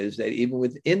painful it is that even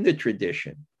within the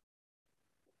tradition,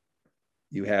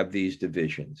 you have these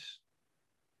divisions.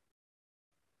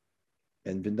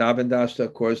 And Vrindavan Das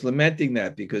Thakur is lamenting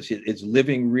that because it's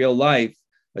living real life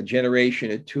a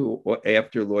generation or two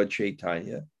after Lord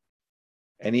Chaitanya.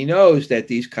 And he knows that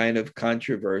these kind of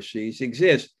controversies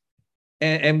exist.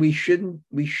 And we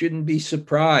shouldn't be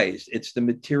surprised. It's the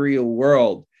material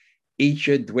world.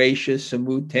 Icha dvesha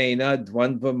samutena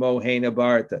dvandva mohena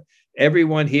bharata.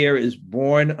 Everyone here is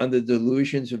born under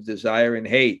delusions of desire and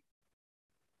hate.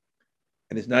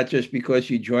 And it's not just because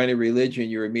you join a religion,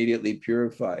 you're immediately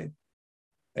purified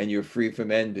and you're free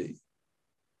from envy.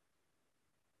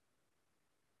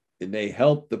 It may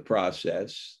help the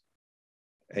process,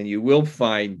 and you will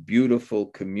find beautiful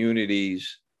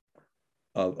communities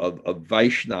of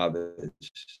Vaishnavas,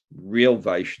 real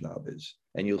Vaishnavas,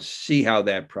 and you'll see how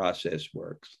that process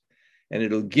works. And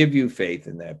it'll give you faith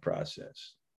in that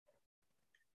process.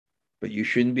 But you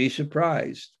shouldn't be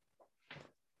surprised.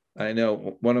 I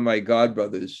know one of my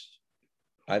godbrothers,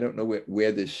 I don't know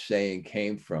where this saying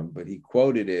came from, but he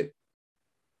quoted it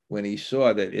when he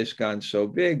saw that ISKCON's so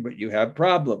big, but you have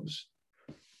problems.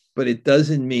 But it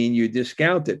doesn't mean you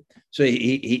discount it. So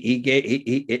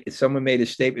someone made a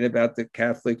statement about the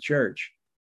Catholic Church.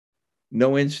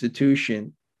 No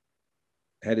institution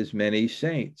had as many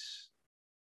saints.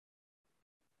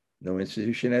 No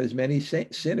institution had as many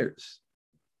sinners.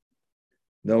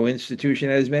 No institution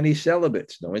had as many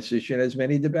celibates. No institution had as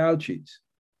many debauchees.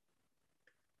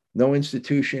 No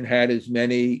institution had as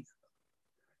many.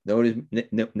 No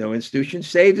institution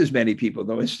saved as many people.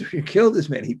 No institution killed as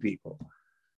many people.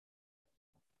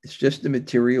 It's just the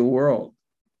material world.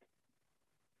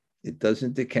 It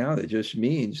doesn't account. It just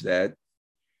means that,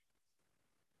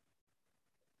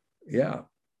 yeah.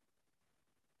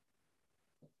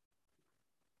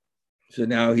 So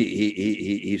now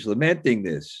he's lamenting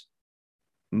this.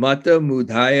 Mata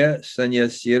mudhaya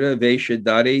sanyasira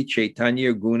veshadari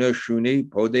chaitanya guna shuni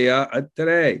podaya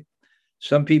attare.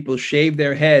 Some people shave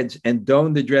their heads and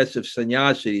don the dress of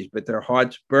sannyasis, but their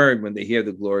hearts burn when they hear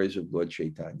the glories of Lord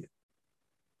Chaitanya.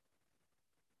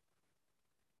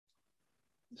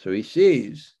 So he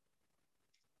sees.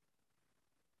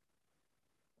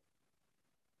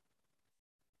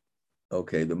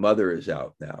 Okay, the mother is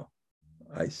out now.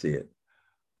 I see it.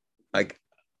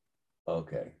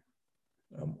 Okay.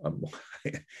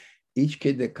 Each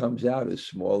kid that comes out is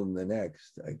smaller than the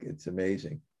next. It's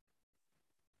amazing.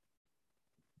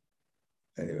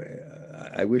 Anyway,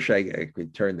 I wish I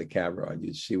could turn the camera on.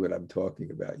 You'd see what I'm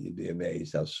talking about. You'd be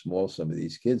amazed how small some of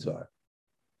these kids are.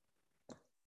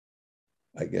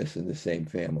 I guess in the same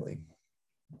family.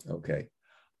 Okay.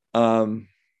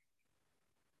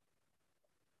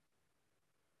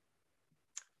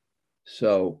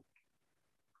 So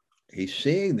he's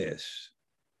seeing this.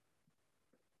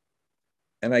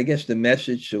 And I guess the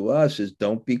message to us is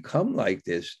don't become like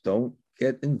this. Don't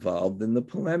get involved in the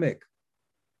polemic.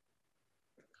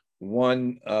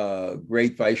 One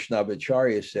great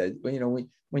Vaishnavacharya said, well,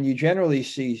 when you generally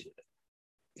see,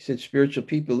 he said, spiritual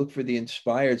people, look for the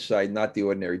inspired side, not the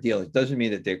ordinary deal. It doesn't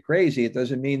mean that they're crazy. It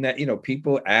doesn't mean that,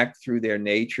 people act through their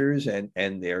natures and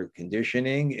their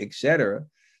conditioning, etc.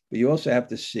 But you also have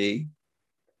to see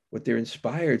what their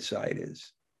inspired side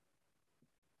is.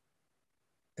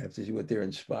 have to see what their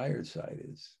inspired side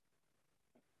is.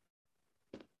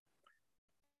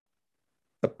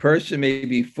 A person may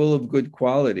be full of good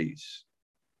qualities.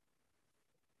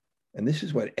 And this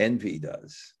is what envy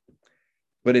does.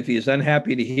 But if he is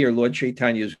unhappy to hear Lord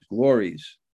Chaitanya's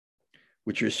glories,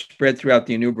 which are spread throughout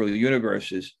the innumerable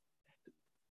universes,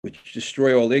 which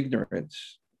destroy all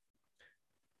ignorance,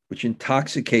 which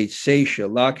intoxicate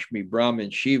Sesha, Lakshmi, Brahma,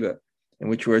 and Shiva, and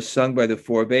which were sung by the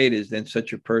four Vedas, then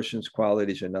such a person's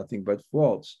qualities are nothing but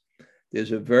false.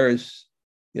 There's a verse,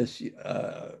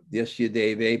 Yasya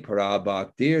Deve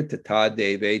Parabhaktir, Tata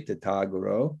Deve Tata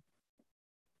Guru.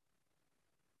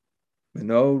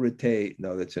 Mano Rite,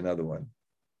 no, that's another one.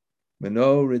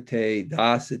 Mano Rite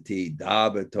Dasati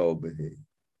Dabatobati.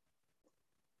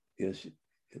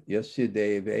 Yasya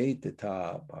Deve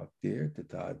Tata Bhaktir,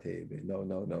 Tata Deve.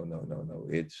 No.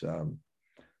 It's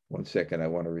one second, I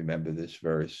want to remember this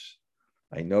verse.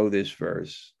 I know this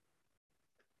verse.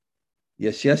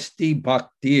 Yasyasti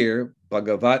Bhaktir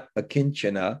Bhagavat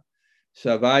Akinchana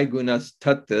Savai Gunas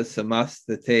Tatta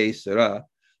Samastate Sara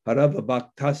Harava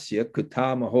Bhaktasya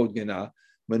Kuta Mahodgana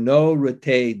Mano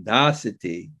Rate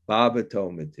Dasati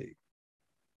Bhavatomati.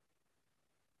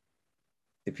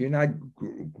 If you're not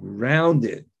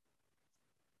grounded,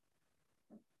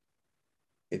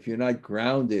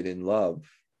 in love,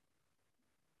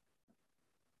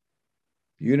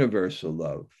 universal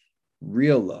love,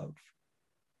 real love,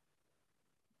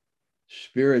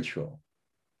 spiritual,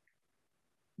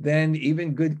 then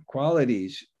even good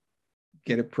qualities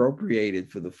get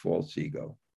appropriated for the false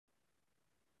ego.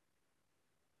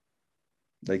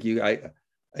 Like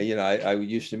I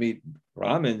used to meet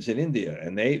Brahmins in India,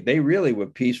 and they really were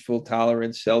peaceful,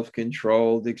 tolerant,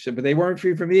 self-controlled, but they weren't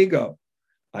free from ego.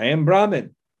 I am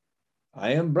Brahmin.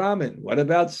 What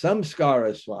about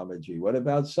Samskara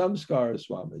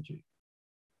Swamiji?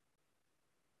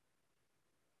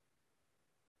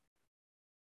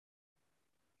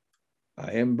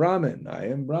 I am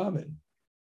Brahmin.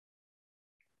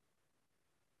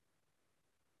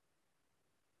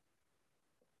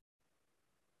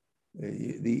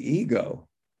 The ego,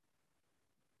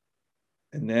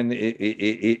 and then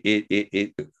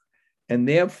and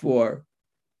therefore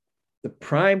the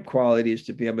prime quality is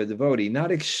to become a devotee,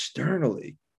 not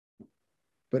externally,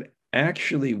 but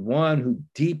actually one who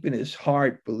deep in his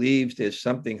heart believes there's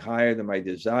something higher than my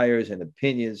desires and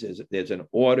opinions. There's an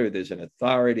order, there's an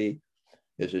authority,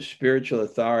 there's a spiritual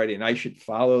authority, and I should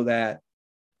follow that.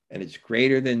 And it's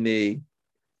greater than me,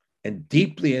 and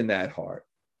deeply in that heart.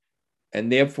 And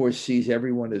therefore sees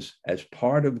everyone as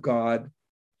part of God.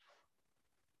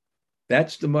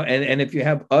 That's and if you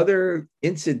have other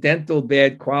incidental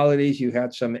bad qualities, you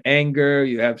have some anger,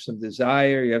 you have some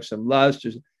desire, you have some lust,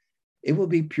 it will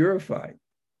be purified.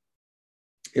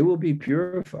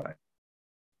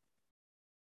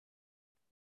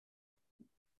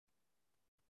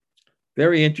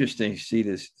 Very interesting to see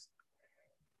this.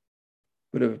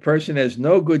 But if a person has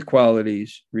no good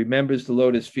qualities, remembers the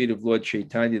lotus feet of Lord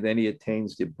Chaitanya, then he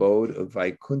attains the abode of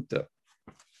Vaikuntha.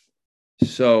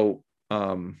 So,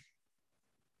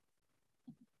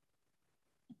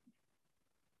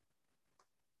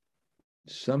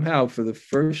 somehow for the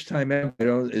first time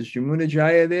ever, is Jamuna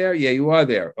Jaya there? Yeah, you are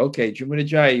there. Okay, Jamuna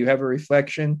Jaya, you have a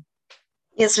reflection?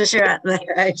 Yes, Mr.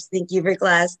 Maharaj, thank you for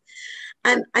class.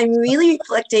 I'm really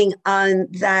reflecting on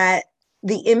that,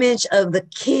 the image of the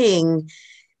king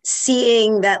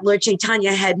seeing that Lord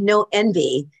Chaitanya had no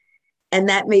envy, and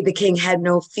that made the king had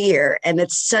no fear. And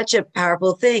it's such a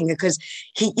powerful thing, because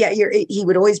he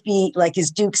would always be like his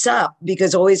dukes up,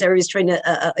 because always everybody's trying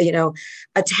to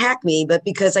attack me, but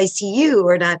because I see you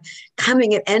are not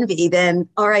coming at envy, then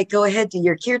all right, go ahead, do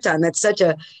your kirtan. That's such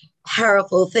a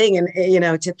powerful thing.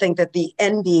 And to think that the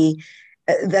envy,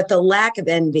 that the lack of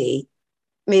envy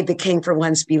made the king for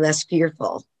once be less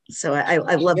fearful. So I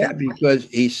love that. Because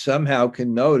he somehow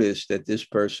can notice that this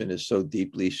person is so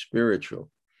deeply spiritual.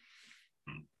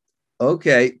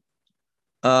 Okay.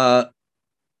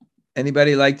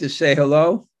 Anybody like to say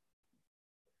hello?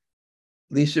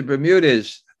 Lisa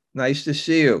Bermudez, nice to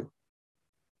see you.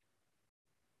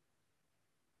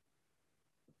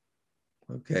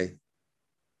 Okay.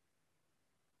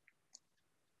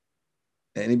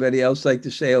 Anybody else like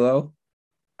to say hello?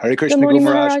 Hare Krishna, Guru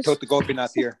Maharaj. Tota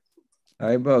Gopinath here.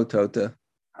 Haribo, Tota.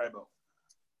 Haribo.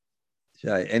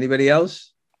 Anybody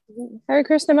else? Hare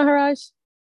Krishna, Maharaj.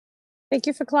 Thank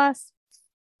you for class.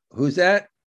 Who's that?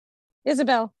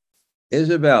 Isabel.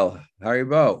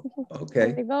 Haribo.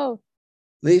 Okay. Haribo.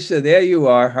 Lisa, there you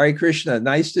are. Hare Krishna.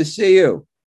 Nice to see you.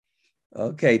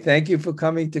 Okay. Thank you for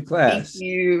coming to class. Thank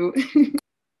you.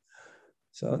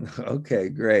 So, okay,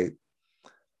 great.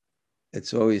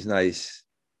 It's always nice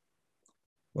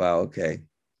Wow. Okay.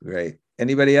 Great.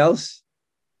 Anybody else?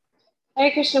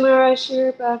 Hare Krishna Maharaj, Shri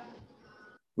Rupa.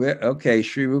 Okay.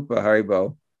 Sri Rupa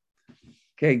Haribo.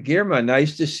 Okay. Girma,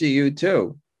 nice to see you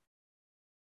too.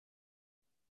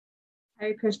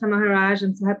 Hare Krishna Maharaj.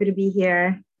 I'm so happy to be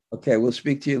here. Okay. We'll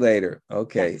speak to you later.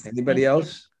 Okay. Yes, Anybody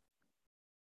else?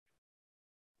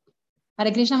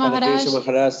 Hare Krishna Hare Maharaj. Krishna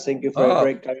Maharaj. Thank you for a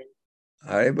great time.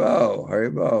 Haribo.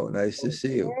 Haribo. Nice to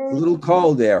see you. A little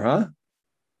cold there, huh?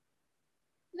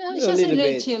 No, it's just a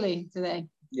little chilly today.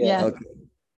 Yeah. Okay.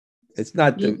 It's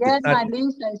not the. Yes, It's not,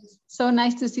 Lisa, it's so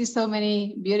nice to see so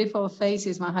many beautiful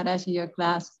faces, Maharaj, in your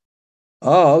class.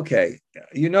 oh, okay.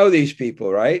 You know these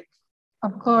people, right?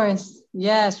 Of course.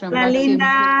 Yes, from Hola, Bhakti.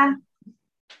 linda.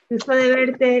 Gusto de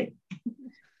verte.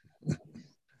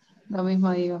 Lo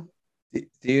mismo digo.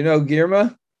 Do you know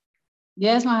Girma?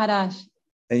 Yes, Maharaj.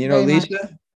 And you know Very Lisa?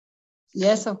 much.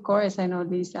 Yes, of course. I know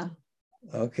Lisa.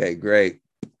 Okay, great.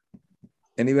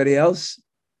 Anybody else?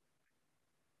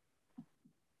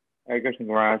 Hare Krishna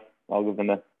Maharaj. I'll give them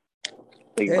the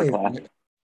for class.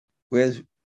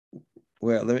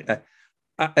 Well, let me.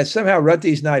 Somehow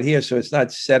Rati's not here, so it's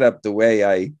not set up the way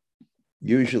I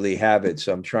usually have it.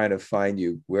 So I'm trying to find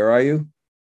you. Where are you?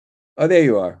 Oh, there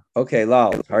you are. Okay,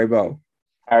 Lal, Haribo.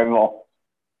 Haribo.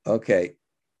 Okay.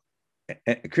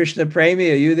 Krishna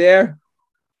Premi, are you there?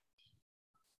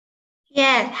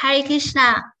 Yes, Hare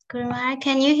Krishna. Guru,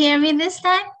 can you hear me this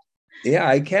time? Yeah,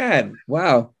 I can.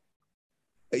 Wow.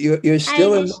 You're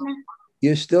still in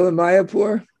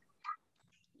Mayapur?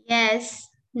 Yes.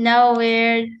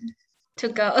 Nowhere to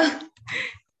go.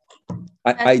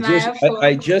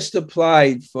 I just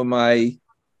applied for my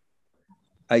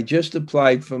visa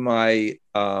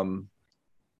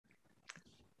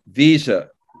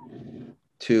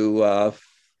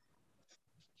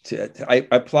I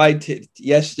applied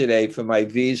yesterday for my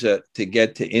visa to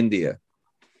get to India.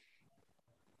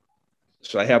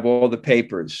 So I have all the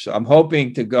papers. So I'm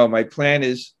hoping to go. My plan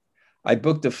is I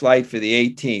booked a flight for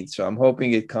the 18th, so I'm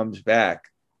hoping it comes back.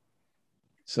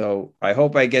 So I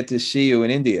hope I get to see you in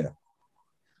India.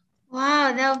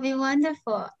 Wow, that would be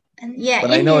wonderful. And yeah,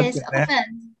 But India is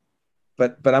open.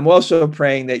 But I'm also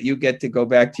praying that you get to go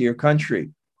back to your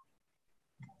country.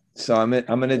 So I'm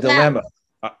in a dilemma.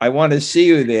 I want to see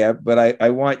you there, but I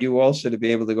want you also to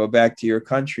be able to go back to your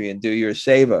country and do your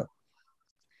seva.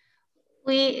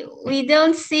 We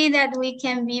don't see that we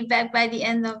can be back by the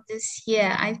end of this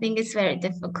year. I think it's very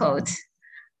difficult.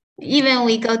 Even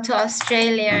we go to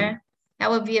Australia,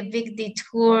 that would be a big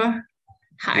detour.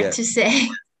 Hard to say.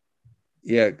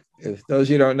 Yeah, if those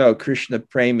of you don't know, Krishna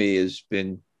Premi has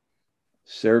been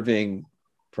serving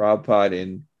Prabhupada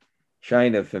in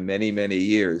China for many, many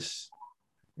years,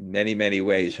 in many, many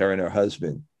ways, her and her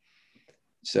husband.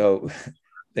 So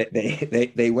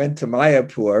they went to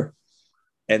Mayapur,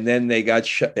 and then they got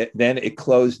then it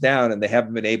closed down, and they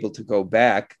haven't been able to go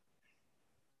back.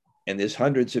 And there's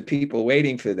hundreds of people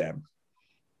waiting for them,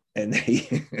 and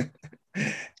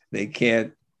they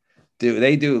can't do.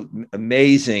 They do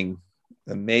amazing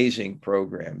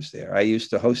programs there. I used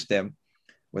to host them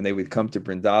when they would come to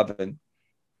Vrindavan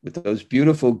with those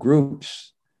beautiful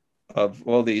groups of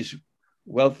all these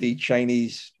wealthy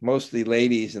Chinese, mostly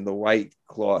ladies in the white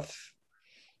cloth.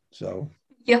 So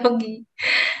Yogi.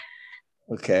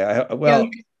 Okay.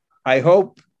 I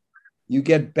hope you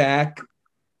get back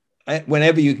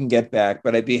whenever you can get back,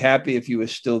 but I'd be happy if you were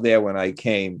still there when I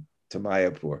came to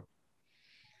Mayapur.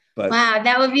 But wow,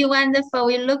 that would be wonderful.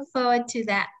 We look forward to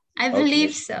that. I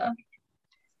believe so.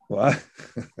 What?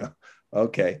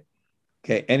 Okay.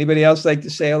 Anybody else like to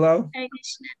say hello?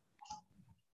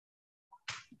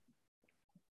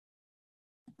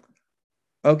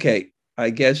 Okay. I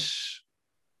guess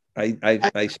I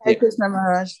Hare Krishna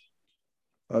Maharaj.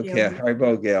 Okay,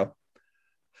 Haribo, Gail.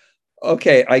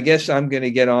 Okay, I guess I'm going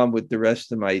to get on with the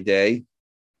rest of my day.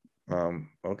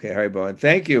 Okay, Haribo, and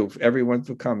thank you everyone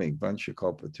for coming. Vancha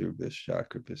Kalpa Tubis,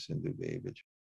 Chakra Sindhu Devij.